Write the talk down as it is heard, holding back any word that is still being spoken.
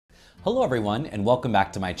Hello everyone, and welcome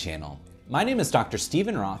back to my channel. My name is Dr.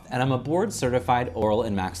 Stephen Roth, and I'm a board-certified oral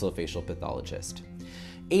and maxillofacial pathologist.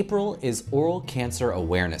 April is Oral Cancer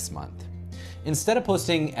Awareness Month. Instead of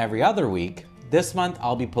posting every other week, this month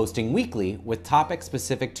I'll be posting weekly with topics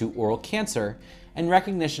specific to oral cancer and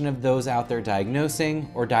recognition of those out there diagnosing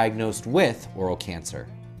or diagnosed with oral cancer.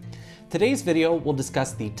 Today's video will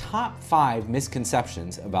discuss the top 5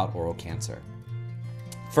 misconceptions about oral cancer.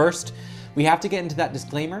 First, we have to get into that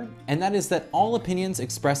disclaimer, and that is that all opinions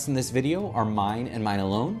expressed in this video are mine and mine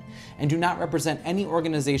alone, and do not represent any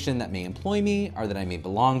organization that may employ me or that I may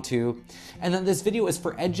belong to, and that this video is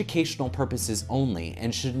for educational purposes only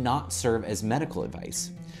and should not serve as medical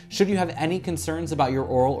advice. Should you have any concerns about your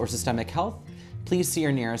oral or systemic health, please see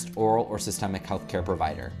your nearest oral or systemic healthcare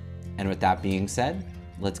provider. And with that being said,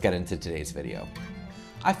 let's get into today's video.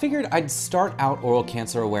 I figured I'd start out Oral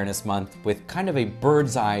Cancer Awareness Month with kind of a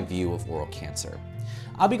bird's eye view of oral cancer.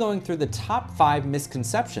 I'll be going through the top 5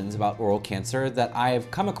 misconceptions about oral cancer that I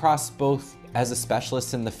have come across both as a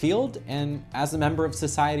specialist in the field and as a member of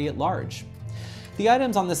society at large. The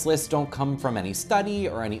items on this list don't come from any study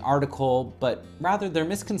or any article, but rather they're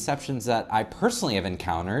misconceptions that I personally have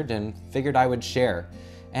encountered and figured I would share,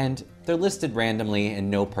 and they're listed randomly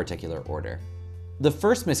in no particular order. The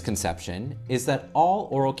first misconception is that all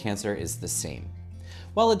oral cancer is the same.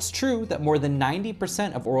 While it's true that more than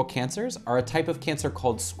 90% of oral cancers are a type of cancer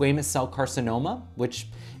called squamous cell carcinoma, which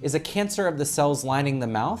is a cancer of the cells lining the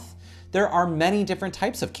mouth, there are many different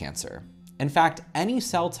types of cancer. In fact, any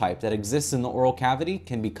cell type that exists in the oral cavity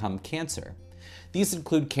can become cancer. These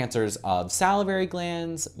include cancers of salivary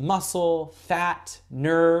glands, muscle, fat,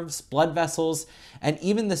 nerves, blood vessels, and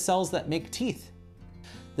even the cells that make teeth.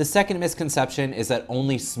 The second misconception is that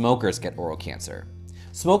only smokers get oral cancer.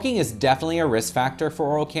 Smoking is definitely a risk factor for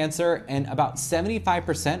oral cancer, and about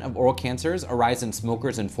 75% of oral cancers arise in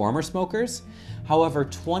smokers and former smokers. However,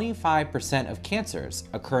 25% of cancers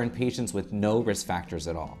occur in patients with no risk factors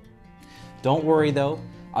at all. Don't worry though,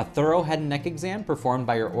 a thorough head and neck exam performed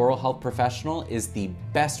by your oral health professional is the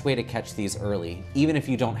best way to catch these early, even if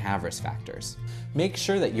you don't have risk factors. Make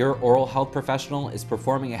sure that your oral health professional is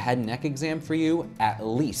performing a head and neck exam for you at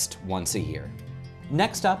least once a year.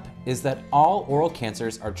 Next up is that all oral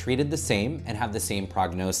cancers are treated the same and have the same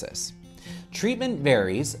prognosis. Treatment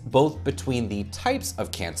varies both between the types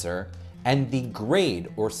of cancer and the grade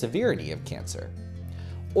or severity of cancer.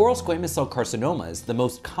 Oral squamous cell carcinomas, the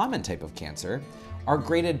most common type of cancer, are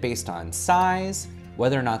graded based on size,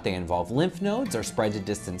 whether or not they involve lymph nodes or spread to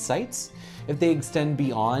distant sites, if they extend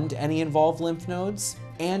beyond any involved lymph nodes,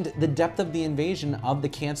 and the depth of the invasion of the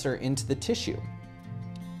cancer into the tissue.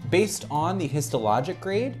 Based on the histologic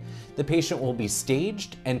grade, the patient will be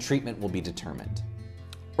staged and treatment will be determined.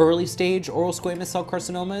 Early stage oral squamous cell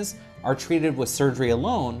carcinomas are treated with surgery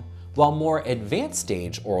alone, while more advanced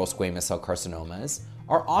stage oral squamous cell carcinomas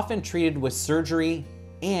are often treated with surgery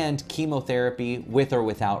and chemotherapy with or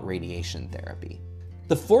without radiation therapy.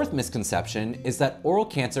 The fourth misconception is that oral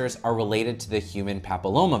cancers are related to the human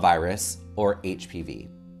papillomavirus, or HPV.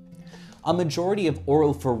 A majority of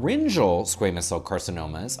oropharyngeal squamous cell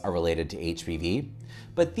carcinomas are related to HPV,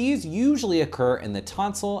 but these usually occur in the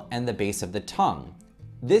tonsil and the base of the tongue.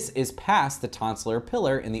 This is past the tonsillar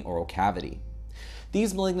pillar in the oral cavity.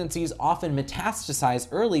 These malignancies often metastasize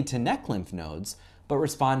early to neck lymph nodes, but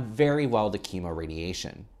respond very well to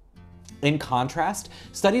chemoradiation. In contrast,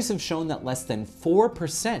 studies have shown that less than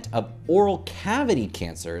 4% of oral cavity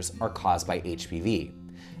cancers are caused by HPV,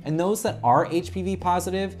 and those that are HPV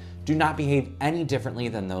positive do not behave any differently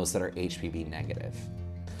than those that are HPV negative.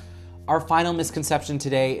 Our final misconception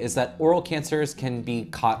today is that oral cancers can be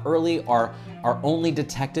caught early or are only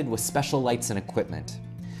detected with special lights and equipment.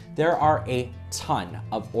 There are a ton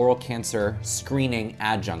of oral cancer screening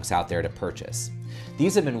adjuncts out there to purchase.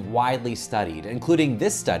 These have been widely studied, including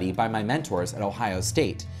this study by my mentors at Ohio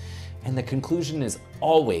State. And the conclusion is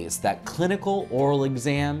always that clinical oral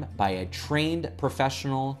exam by a trained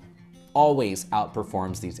professional always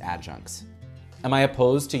outperforms these adjuncts. Am I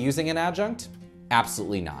opposed to using an adjunct?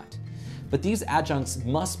 Absolutely not. But these adjuncts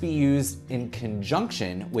must be used in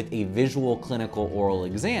conjunction with a visual clinical oral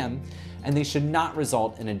exam, and they should not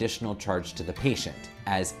result in additional charge to the patient,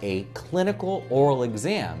 as a clinical oral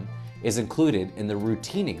exam is included in the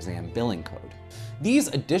routine exam billing code. These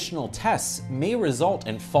additional tests may result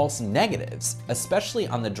in false negatives, especially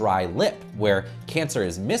on the dry lip where cancer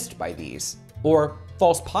is missed by these, or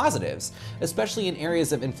false positives, especially in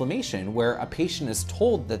areas of inflammation where a patient is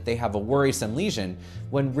told that they have a worrisome lesion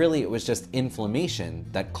when really it was just inflammation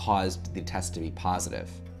that caused the test to be positive.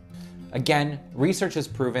 Again, research has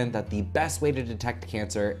proven that the best way to detect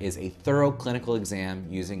cancer is a thorough clinical exam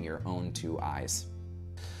using your own 2 eyes.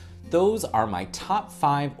 Those are my top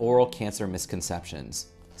 5 oral cancer misconceptions.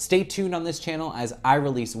 Stay tuned on this channel as I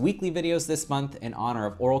release weekly videos this month in honor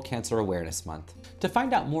of Oral Cancer Awareness Month. To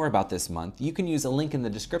find out more about this month, you can use a link in the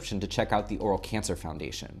description to check out the Oral Cancer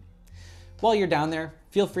Foundation. While you're down there,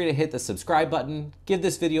 feel free to hit the subscribe button, give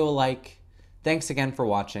this video a like. Thanks again for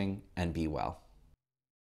watching, and be well.